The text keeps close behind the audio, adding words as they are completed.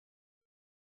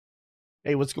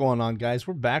Hey, what's going on, guys?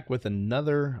 We're back with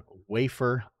another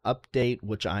Wafer update,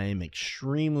 which I am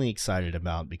extremely excited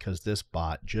about because this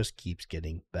bot just keeps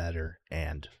getting better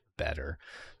and better.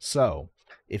 So,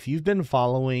 if you've been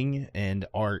following and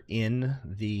are in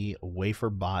the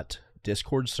Wafer Bot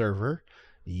Discord server,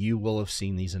 you will have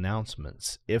seen these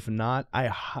announcements. If not, I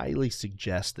highly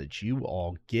suggest that you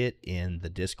all get in the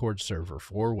Discord server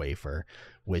for Wafer,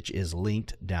 which is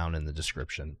linked down in the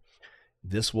description.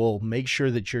 This will make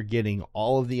sure that you're getting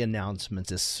all of the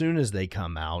announcements as soon as they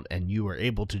come out, and you are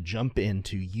able to jump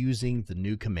into using the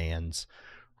new commands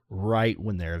right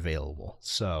when they're available.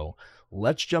 So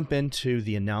let's jump into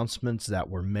the announcements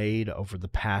that were made over the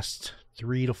past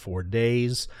 3 to 4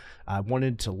 days. I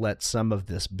wanted to let some of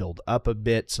this build up a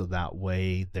bit so that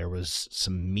way there was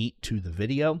some meat to the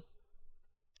video.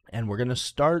 And we're going to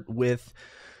start with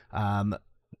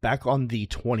back on the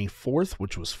 24th,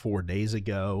 which was 4 days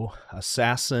ago,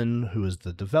 Assassin, who is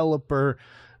the developer,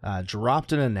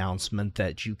 dropped an announcement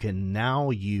that you can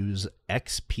now use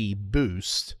XP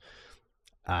Boost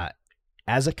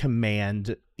as a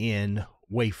command in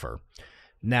Wafer.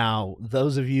 Now,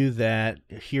 those of you that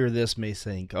hear this may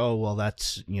think, oh, well,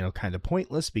 that's, kind of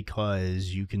pointless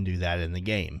because you can do that in the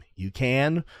game. You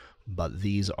can, but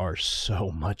these are so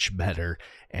much better,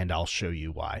 and I'll show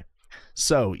you why.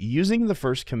 So using the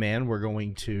first command, we're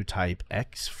going to type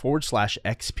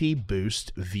 /XP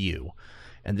boost view.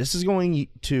 And this is going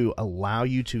to allow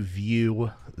you to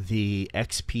view the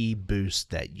XP boost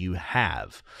that you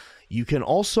have. You can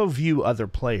also view other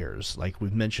players, like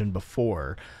we've mentioned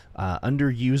before. Under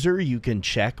user, you can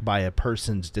check by a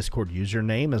person's Discord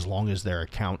username as long as their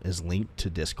account is linked to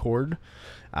Discord.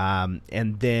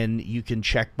 And then you can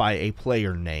check by a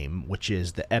player name, which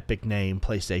is the Epic name,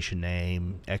 PlayStation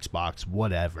name, Xbox,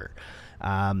 whatever.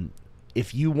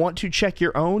 If you want to check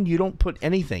your own, you don't put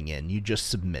anything in. You just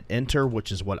submit enter, which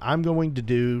is what I'm going to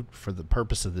do for the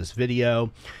purpose of this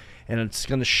video. And it's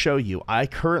going to show you, I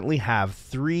currently have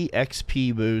 3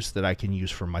 XP boosts that I can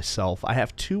use for myself. I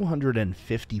have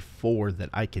 254 that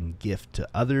I can gift to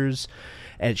others.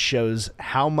 And it shows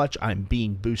how much I'm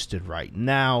being boosted right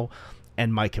now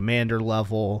and my commander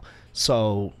level.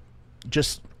 So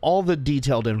just all the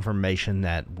detailed information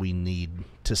that we need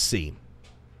to see.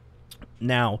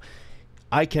 Now,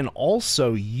 I can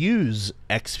also use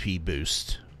XP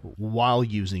boost while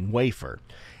using Wafer.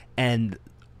 And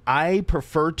I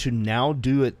prefer to now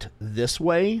do it this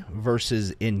way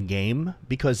versus in-game,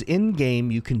 because in-game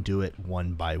you can do it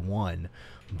one by one.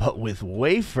 But with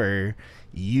Wafer,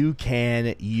 you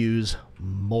can use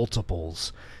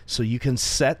multiples. So you can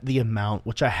set the amount,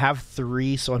 which I have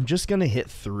 3, so I'm just going to hit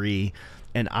 3,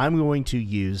 and I'm going to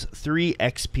use 3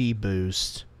 XP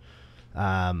boost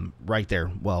right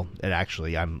there. Well,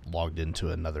 I'm logged into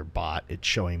another bot. It's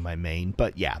showing my main,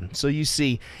 but yeah. So you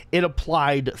see, it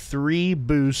applied 3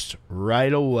 boosts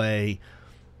right away.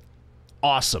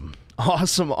 Awesome,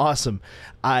 awesome, awesome.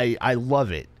 I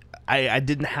love it. I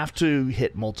didn't have to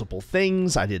hit multiple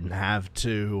things. I didn't have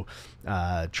to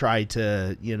try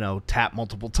to, tap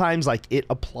multiple times. Like, it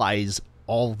applies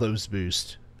all those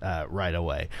boosts right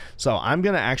away. So I'm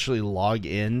going to actually log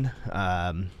in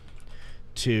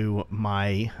to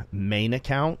my main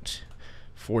account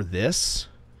for this.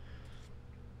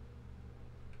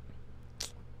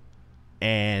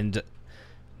 And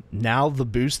now the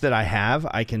boost that I have,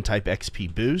 I can type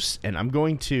XP boost, and I'm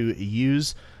going to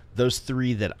use those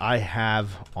 3 that I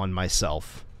have on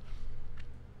myself.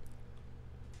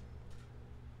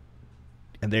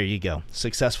 And there you go.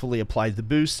 Successfully applied the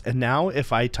boost. And now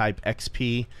if I type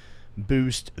XP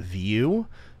boost view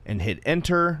and hit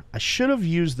enter, I should have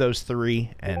used those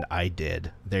 3, and I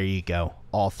did. There you go.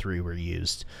 All 3 were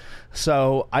used.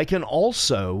 So I can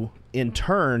also, in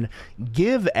turn,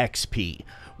 give XP,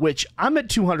 which I'm at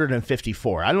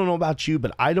 254. I don't know about you,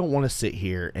 but I don't want to sit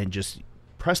here and just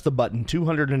press the button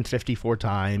 254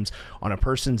 times on a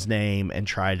person's name and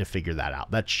try to figure that out.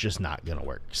 That's just not going to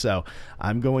work. So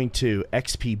I'm going to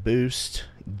XP boost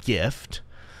gift.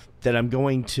 Then I'm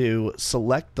going to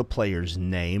select the player's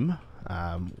name,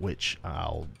 which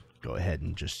I'll go ahead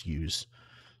and just use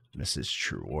Mrs.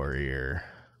 TRUEWARRIOR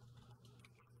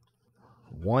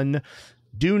 1.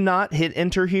 Do not hit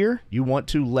enter here. You want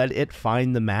to let it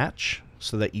find the match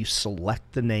so that you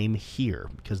select the name here,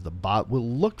 because the bot will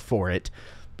look for it.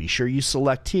 Be sure you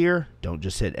select here. Don't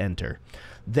just hit enter.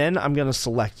 Then I'm going to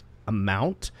select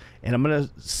amount, and I'm going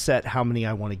to set how many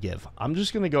I want to give. I'm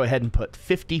just going to go ahead and put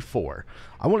 54.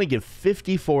 I want to give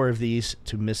 54 of these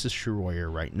to Mrs.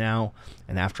 TRUEWARRIOR right now,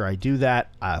 and after I do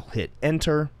that, I'll hit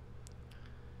enter.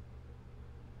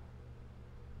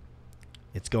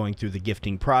 It's going through the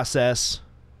gifting process.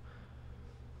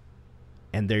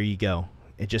 And there you go.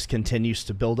 It just continues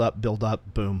to build up,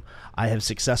 boom. I have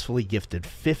successfully gifted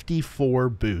 54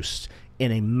 boosts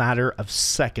in a matter of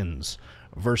seconds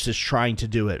versus trying to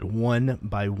do it one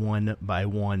by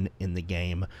one in the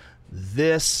game.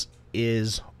 This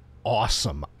is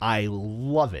awesome. I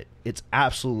love it. It's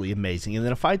absolutely amazing. And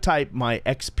then if I type my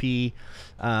XP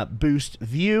boost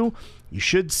view, you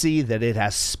should see that it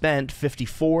has spent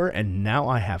 54 and now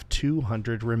I have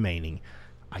 200 remaining.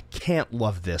 I can't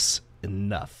love this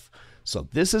enough. So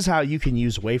this is how you can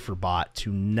use Wafer Bot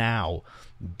to now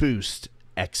boost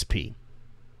XP.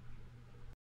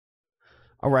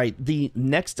 All right, the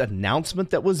next announcement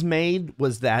that was made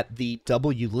was that the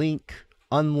Unlink,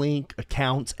 Unlink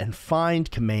accounts and find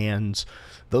commands,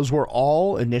 those were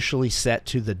all initially set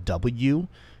to the W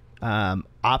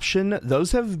option.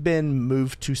 Those have been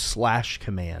moved to slash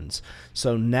commands.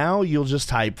 So now you'll just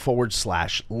type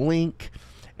 /link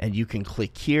and you can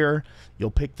click here. You'll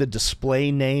pick the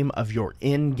display name of your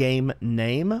in-game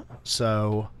name.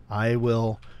 So I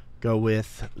will go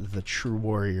with the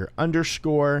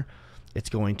TRUEWARRIOR_. It's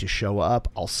going to show up.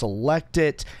 I'll select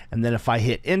it, and then if I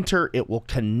hit enter, it will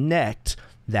connect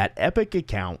that Epic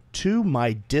account to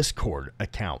my Discord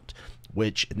account,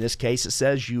 which in this case it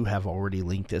says you have already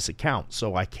linked this account,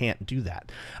 so I can't do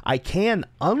that. I can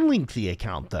unlink the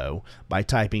account though by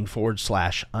typing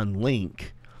 /unlink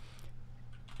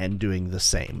and doing the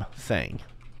same thing.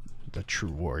 The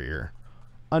TRUEWARRIOR_.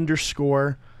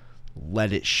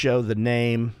 Let it show the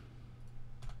name.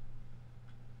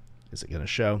 Is it going to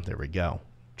show? There we go.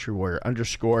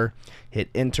 TRUEWARRIOR_. Hit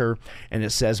enter, and it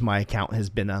says my account has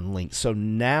been unlinked. So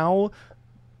now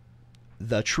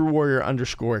the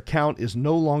TRUEWARRIOR_ account is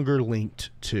no longer linked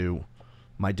to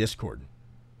my Discord.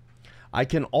 I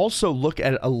can also look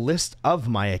at a list of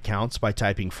my accounts by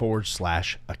typing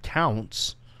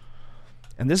 /accounts.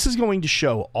 And this is going to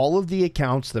show all of the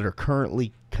accounts that are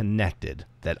currently connected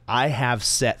that I have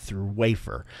set through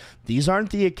Wafer. These aren't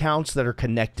the accounts that are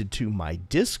connected to my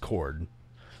Discord.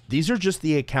 These are just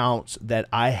the accounts that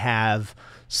I have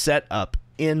set up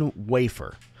in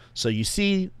Wafer. So you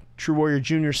see TRUEWARRIOR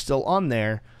Jr. still on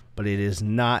there, but it is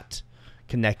not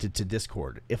connected to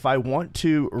Discord. If I want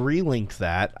to relink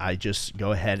that, I just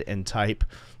go ahead and type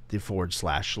the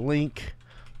 /link,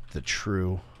 the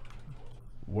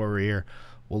TRUEWARRIOR.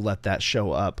 We'll let that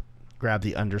show up. Grab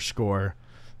the underscore.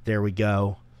 There we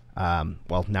go.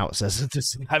 Well, now it says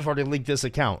this. I've already linked this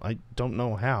account. I don't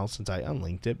know how since I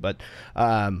unlinked it, but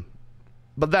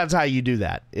that's how you do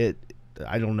that.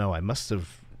 I don't know. I must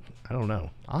have. I don't know.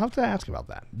 I'll have to ask about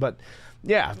that. But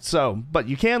yeah. So, but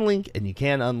you can link and you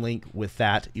can unlink with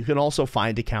that. You can also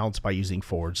find accounts by using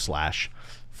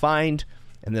 /find.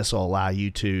 And this will allow you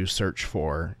to search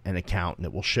for an account and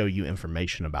it will show you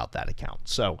information about that account.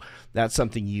 So that's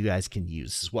something you guys can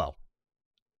use as well.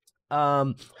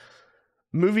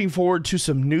 Moving forward to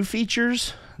some new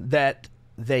features that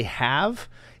they have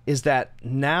is that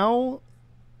now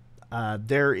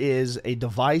there is a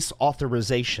device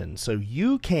authorization. So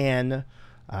you can,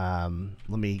 let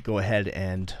me go ahead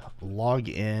and log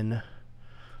in. I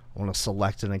want to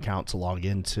select an account to log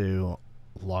into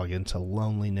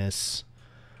Loneliness.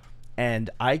 And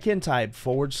I can type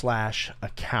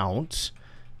 /account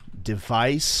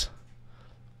device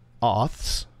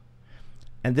auths.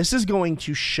 And this is going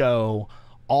to show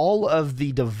all of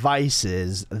the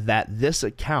devices that this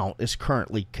account is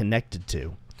currently connected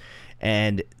to.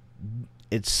 And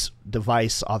it's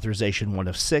device authorization 1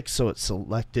 of 6, so it's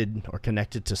selected or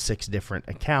connected to 6 different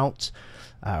accounts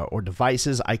or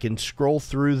devices. I can scroll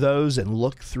through those and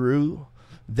look through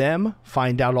them,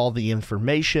 find out all the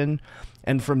information.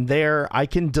 And from there, I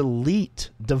can delete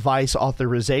device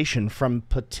authorization from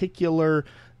particular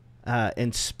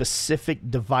and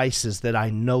specific devices that I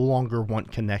no longer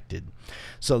want connected.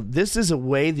 So this is a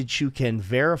way that you can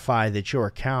verify that your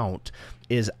account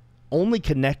is only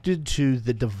connected to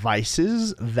the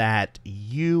devices that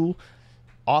you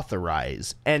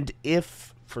authorize. And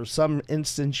if for some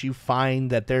instance you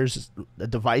find that there's a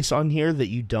device on here that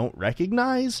you don't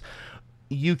recognize,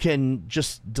 you can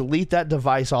just delete that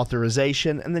device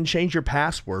authorization and then change your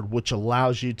password, which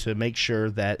allows you to make sure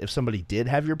that if somebody did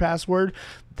have your password,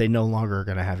 they no longer are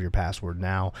going to have your password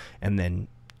now, and then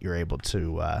you're able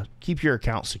to keep your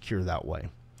account secure that way.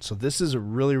 So this is a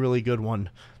really, really good one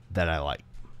that I like.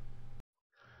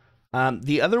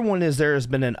 The other one is there has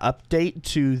been an update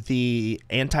to the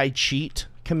anti-cheat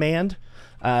command.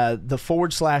 The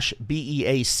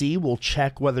 /BEAC will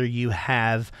check whether you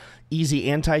have Easy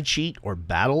Anti-Cheat or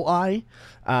Battle Eye.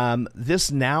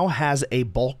 This now has a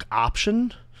bulk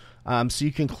option. So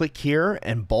you can click here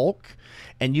and bulk,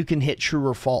 and you can hit true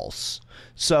or false.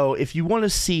 So if you want to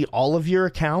see all of your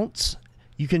accounts,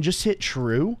 you can just hit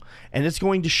true, and it's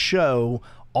going to show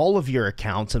all of your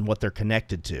accounts and what they're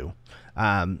connected to.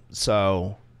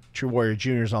 So True Warrior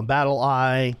Junior's on Battle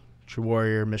Eye, True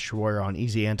Warrior, Mr. Warrior on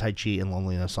Easy Anti-Cheat, and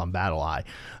Loneliness on Battle Eye.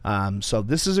 So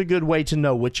this is a good way to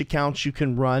know which accounts you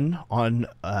can run on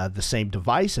the same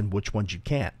device and which ones you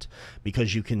can't,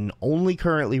 because you can only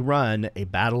currently run a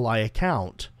Battle Eye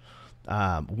account,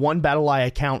 one Battle Eye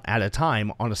account at a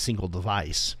time on a single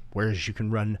device, whereas you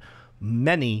can run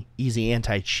many Easy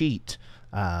Anti-Cheat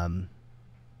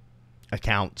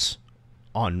accounts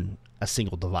on a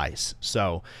single device.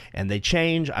 So, and they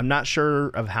change. I'm not sure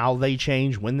of how they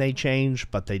change, when they change,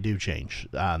 but they do change.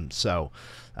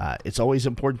 It's always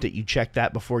important that you check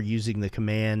that before using the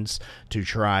commands to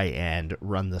try and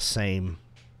run the same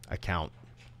account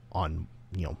on,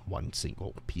 one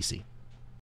single PC.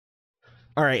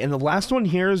 All right, and the last one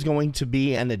here is going to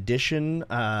be an addition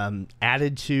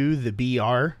added to the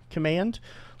BR command.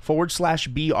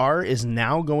 /BR is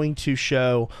now going to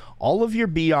show all of your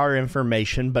BR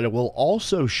information, but it will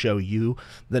also show you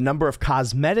the number of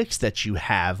cosmetics that you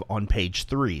have on page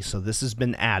 3. So this has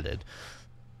been added.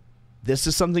 This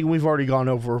is something we've already gone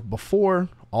over before,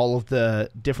 all of the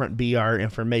different BR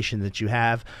information that you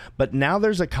have, but now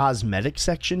there's a cosmetic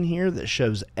section here that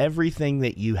shows everything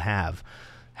that you have.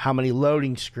 How many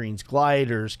loading screens,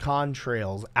 gliders,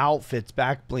 contrails, outfits,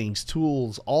 back blinks,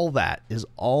 tools, all that is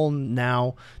all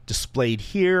now displayed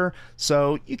here.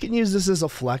 So you can use this as a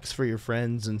flex for your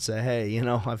friends and say, hey,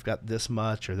 I've got this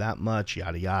much or that much,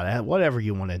 yada, yada, whatever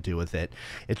you want to do with it.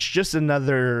 It's just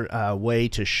another way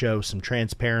to show some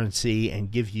transparency and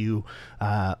give you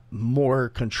more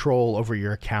control over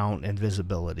your account and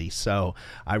visibility. So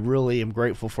I really am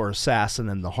grateful for Assassin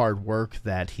and the hard work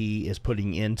that he is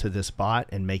putting into this bot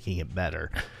and making it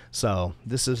better. So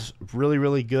this is really,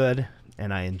 really good,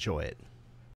 and I enjoy it.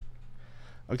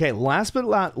 Okay, last but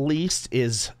not least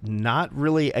is not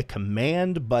really a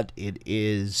command, but it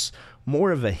is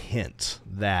more of a hint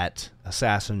that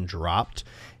Assassin dropped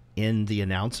in the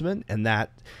announcement, and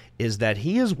that is that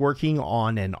he is working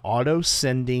on an auto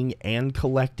sending and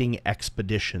collecting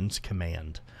expeditions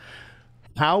command.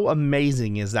 How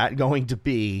amazing is that going to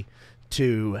be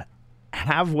to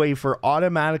have Wafer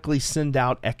automatically send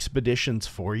out expeditions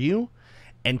for you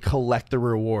and collect the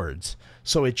rewards?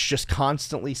 So it's just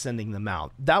constantly sending them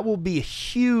out. That will be a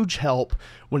huge help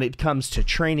when it comes to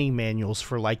training manuals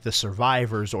for like the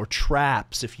survivors, or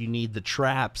traps if you need the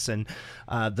traps and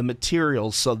the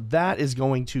materials. So that is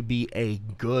going to be a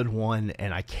good one,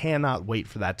 and I cannot wait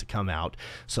for that to come out.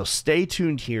 So stay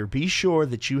tuned here. Be sure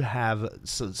that you have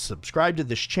subscribed to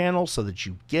this channel so that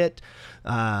you get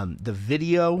the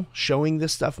video showing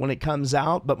this stuff when it comes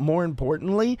out. But more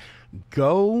importantly,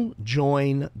 go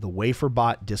join the Wafer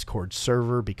Bot Discord server,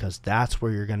 because that's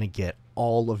where you're going to get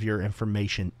all of your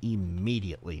information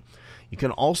immediately. You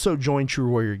can also join True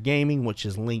Warrior Gaming, which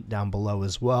is linked down below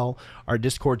as well. Our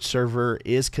Discord server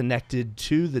is connected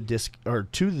to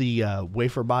the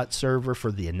Wafer Bot server for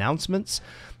the announcements.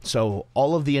 So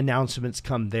all of the announcements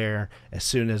come there as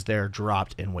soon as they're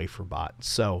dropped in Wafer Bot.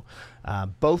 So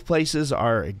both places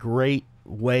are a great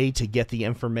way to get the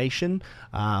information,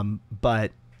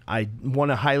 but I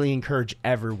want to highly encourage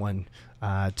everyone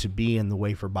to be in the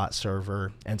Wafer Bot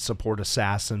server and support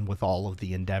Assassin with all of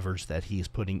the endeavors that he's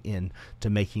putting in to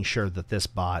making sure that this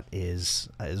bot is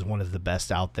one of the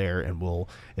best out there and will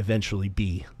eventually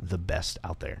be the best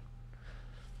out there.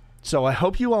 So I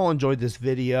hope you all enjoyed this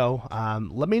video.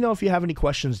 Let me know if you have any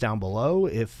questions down below.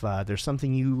 If there's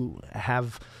something you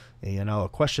have a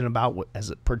question about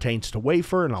as it pertains to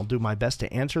Wafer, and I'll do my best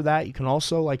to answer that. You can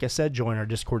also, like I said, join our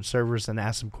Discord servers and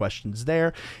ask some questions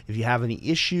there. If you have any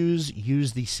issues,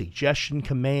 use the suggestion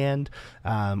command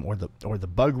or the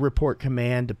bug report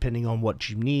command, depending on what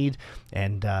you need,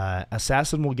 and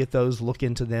Assassin will get those, look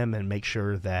into them, and make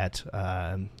sure that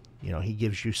he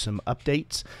gives you some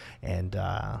updates. And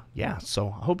yeah, so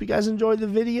I hope you guys enjoyed the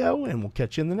video, and we'll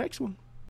catch you in the next one.